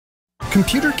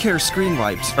Computer Care screen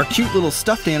wipes are cute little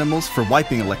stuffed animals for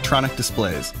wiping electronic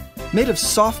displays. Made of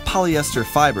soft polyester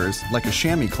fibers, like a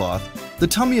chamois cloth, the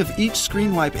tummy of each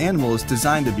screen wipe animal is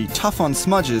designed to be tough on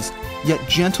smudges, yet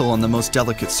gentle on the most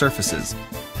delicate surfaces.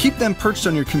 Keep them perched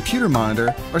on your computer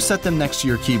monitor or set them next to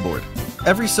your keyboard.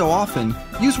 Every so often,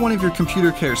 use one of your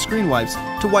Computer Care screen wipes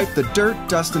to wipe the dirt,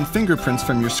 dust, and fingerprints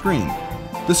from your screen.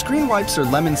 The screen wipes are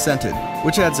lemon-scented,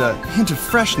 which adds a hint of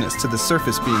freshness to the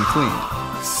surface being cleaned.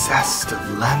 Zest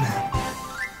of lemon.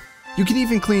 You can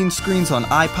even clean screens on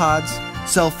iPods,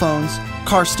 cell phones,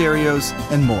 car stereos,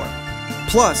 and more.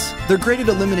 Plus, they're great at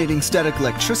eliminating static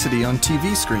electricity on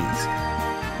TV screens.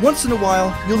 Once in a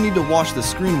while, you'll need to wash the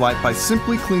screen wipe by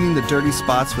simply cleaning the dirty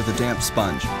spots with a damp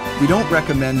sponge. We don't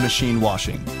recommend machine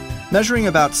washing. Measuring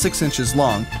about 6 inches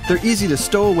long, they're easy to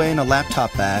stow away in a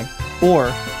laptop bag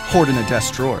or hoard in a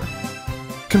desk drawer.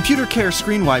 Computer Care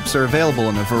screen wipes are available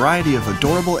in a variety of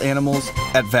adorable animals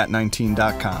at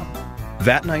vat19.com.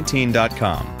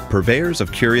 vat19.com, purveyors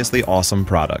of curiously awesome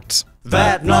products.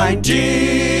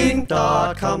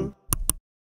 vat19.com